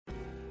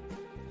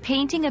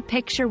Painting a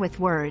picture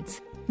with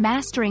words,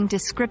 mastering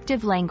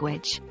descriptive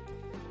language.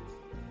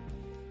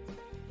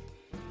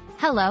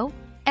 Hello,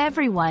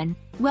 everyone.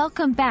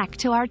 Welcome back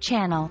to our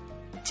channel.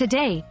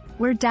 Today,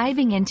 we're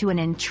diving into an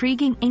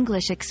intriguing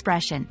English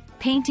expression,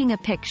 painting a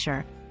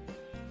picture.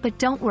 But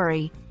don't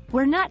worry,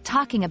 we're not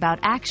talking about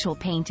actual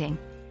painting.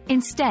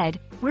 Instead,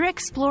 we're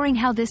exploring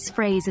how this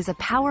phrase is a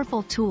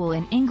powerful tool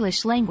in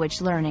English language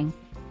learning,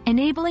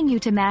 enabling you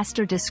to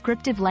master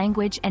descriptive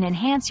language and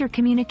enhance your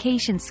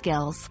communication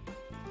skills.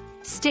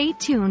 Stay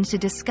tuned to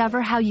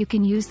discover how you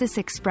can use this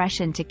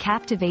expression to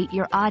captivate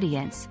your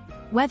audience,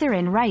 whether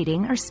in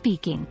writing or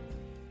speaking.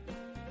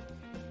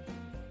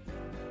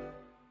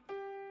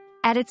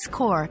 At its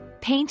core,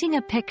 painting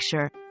a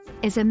picture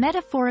is a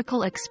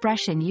metaphorical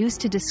expression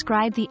used to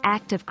describe the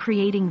act of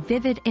creating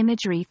vivid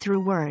imagery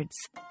through words.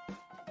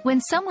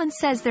 When someone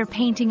says they're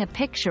painting a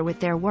picture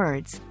with their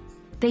words,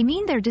 they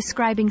mean they're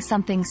describing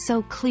something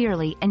so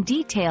clearly and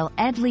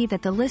detail-edly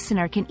that the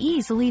listener can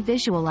easily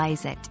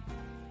visualize it.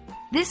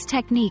 This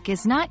technique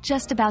is not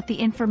just about the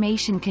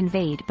information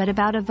conveyed but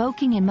about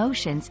evoking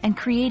emotions and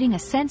creating a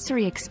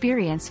sensory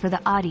experience for the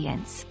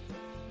audience.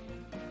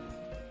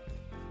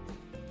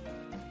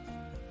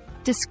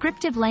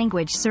 Descriptive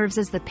language serves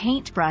as the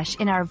paintbrush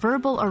in our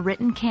verbal or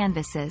written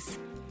canvases.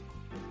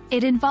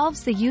 It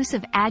involves the use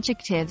of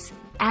adjectives,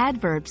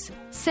 adverbs,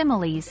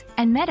 similes,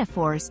 and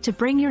metaphors to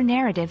bring your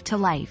narrative to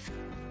life.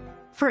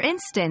 For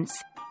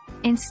instance,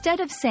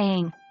 instead of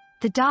saying,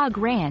 "The dog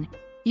ran,"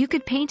 you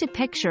could paint a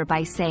picture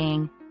by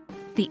saying,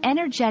 "The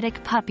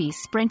energetic puppy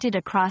sprinted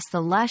across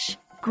the lush,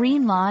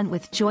 green lawn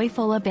with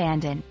joyful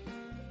abandon."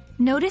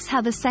 Notice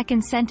how the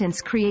second sentence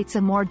creates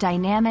a more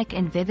dynamic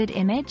and vivid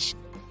image?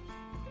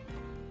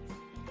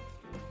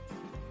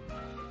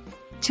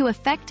 To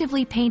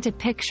effectively paint a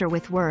picture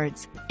with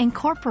words,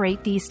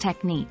 incorporate these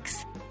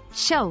techniques.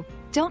 Show,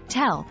 don't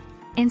tell.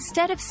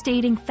 Instead of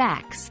stating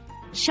facts,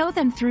 show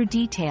them through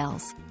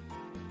details.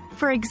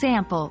 For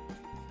example,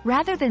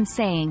 rather than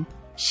saying,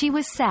 "She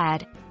was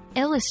sad,"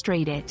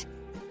 illustrate it.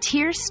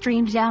 Tears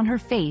streamed down her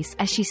face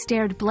as she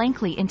stared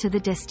blankly into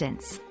the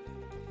distance.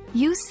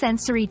 Use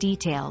sensory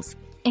details.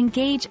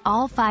 Engage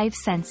all 5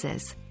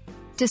 senses.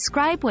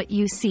 Describe what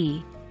you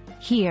see,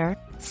 hear,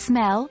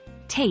 smell,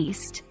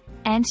 taste,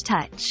 and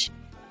touch.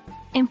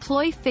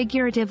 Employ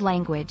figurative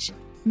language.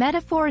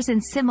 Metaphors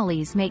and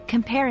similes make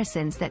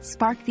comparisons that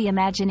spark the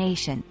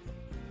imagination.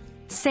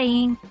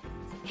 Saying,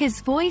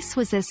 "His voice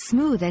was as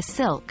smooth as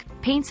silk,"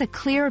 paints a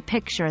clearer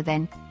picture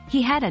than,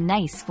 "He had a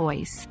nice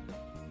voice."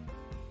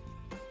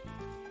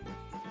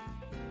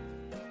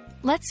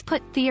 Let's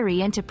put theory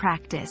into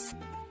practice.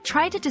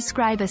 Try to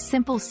describe a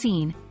simple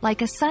scene,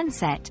 like a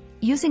sunset,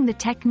 using the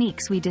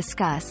techniques we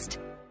discussed.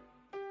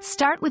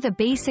 Start with a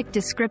basic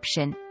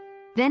description,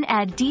 then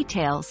add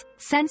details,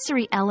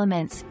 sensory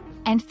elements,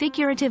 and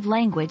figurative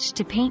language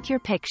to paint your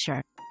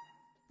picture.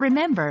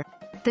 Remember,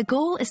 the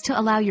goal is to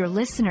allow your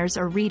listeners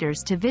or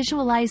readers to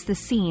visualize the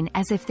scene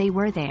as if they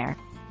were there.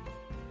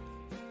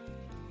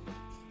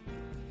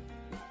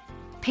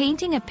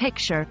 Painting a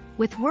picture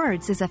with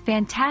words is a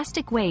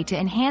fantastic way to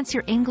enhance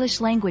your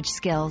English language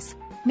skills,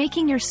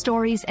 making your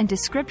stories and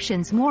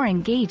descriptions more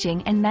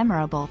engaging and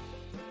memorable.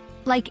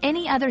 Like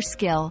any other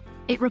skill,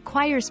 it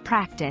requires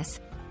practice,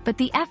 but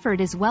the effort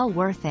is well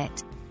worth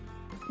it.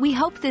 We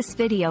hope this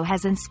video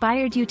has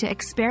inspired you to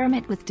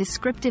experiment with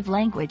descriptive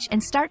language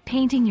and start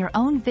painting your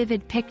own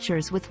vivid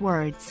pictures with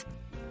words.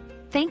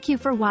 Thank you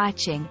for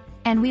watching,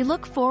 and we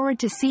look forward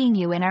to seeing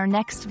you in our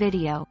next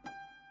video.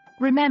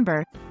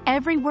 Remember,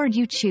 every word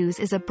you choose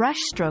is a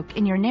brushstroke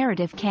in your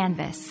narrative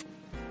canvas.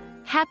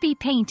 Happy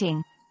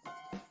painting!